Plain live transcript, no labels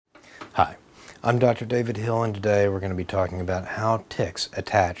I'm Dr. David Hill, and today we're going to be talking about how ticks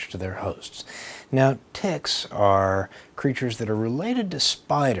attach to their hosts. Now, ticks are creatures that are related to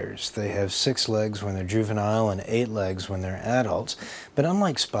spiders. They have 6 legs when they're juvenile and 8 legs when they're adults. But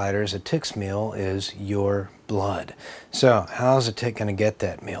unlike spiders, a tick's meal is your blood. So, how's a tick going to get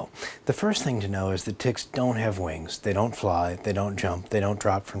that meal? The first thing to know is that ticks don't have wings. They don't fly, they don't jump, they don't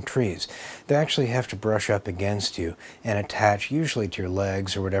drop from trees. They actually have to brush up against you and attach usually to your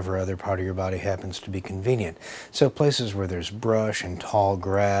legs or whatever other part of your body happens to be convenient. So places where there's brush and tall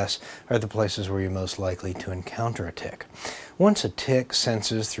grass are the places where you're most likely to encounter a tick. Once a tick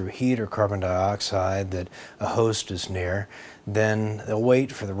senses through heat or carbon dioxide that a host is near, then they'll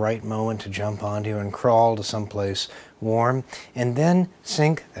wait for the right moment to jump onto you and crawl to someplace warm, and then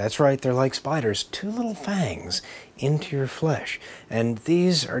sink, that's right, they're like spiders, 2 little fangs into your flesh. And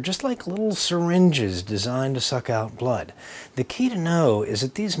these are just like little syringes designed to suck out blood. The key to know is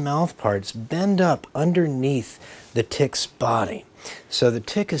that these mouth parts bend up underneath the tick's body. So the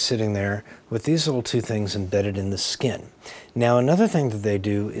tick is sitting there with these little 2 things embedded in the skin. Now, another thing that they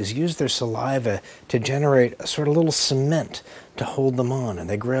do is use their saliva to generate a sort of little cement to hold them on, and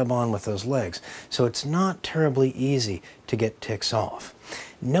they grab on with those legs. So it's not terribly easy to get ticks off.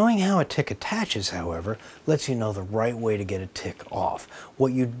 Knowing how a tick attaches, however, lets you know the right way to get a tick off.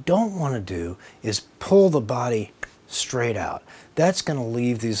 What you don't want to do is pull the body straight out. That's going to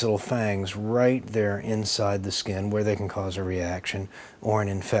leave these little fangs right there inside the skin where they can cause a reaction or an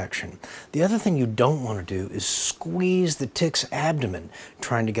infection. The other thing you don't want to do is squeeze the tick's abdomen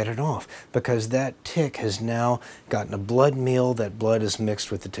trying to get it off, because that tick has now gotten a blood meal. That blood is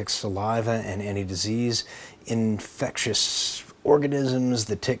mixed with the tick's saliva and any disease, infectious organisms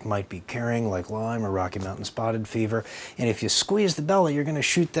the tick might be carrying, like Lyme or Rocky Mountain spotted fever. And if you squeeze the belly, you're going to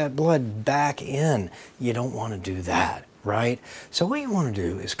shoot that blood back in. You don't want to do that, right? So what you want to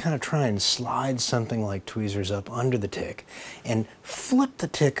do is kind of try and slide something like tweezers up under the tick and flip the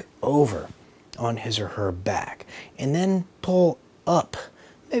tick over on his or her back, and then pull up,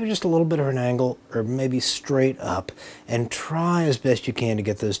 maybe just a little bit of an angle, or maybe straight up, and try as best you can to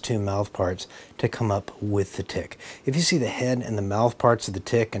get those 2 mouth parts to come up with the tick. If you see the head and the mouth parts of the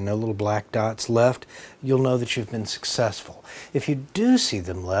tick and no little black dots left, you'll know that you've been successful. If you do see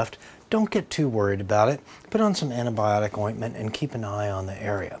them left, don't get too worried about it. Put on some antibiotic ointment and keep an eye on the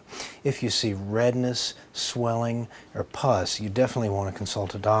area. If you see redness, swelling, or pus, you definitely want to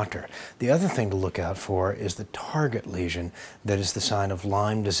consult a doctor. The other thing to look out for is the target lesion that is the sign of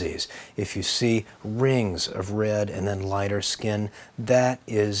Lyme disease. If you see rings of red and then lighter skin, that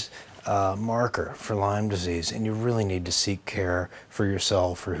is a marker for Lyme disease, and you really need to seek care for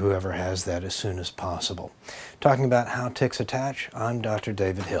yourself or whoever has that as soon as possible. Talking about how ticks attach, I'm Dr.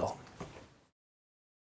 David Hill.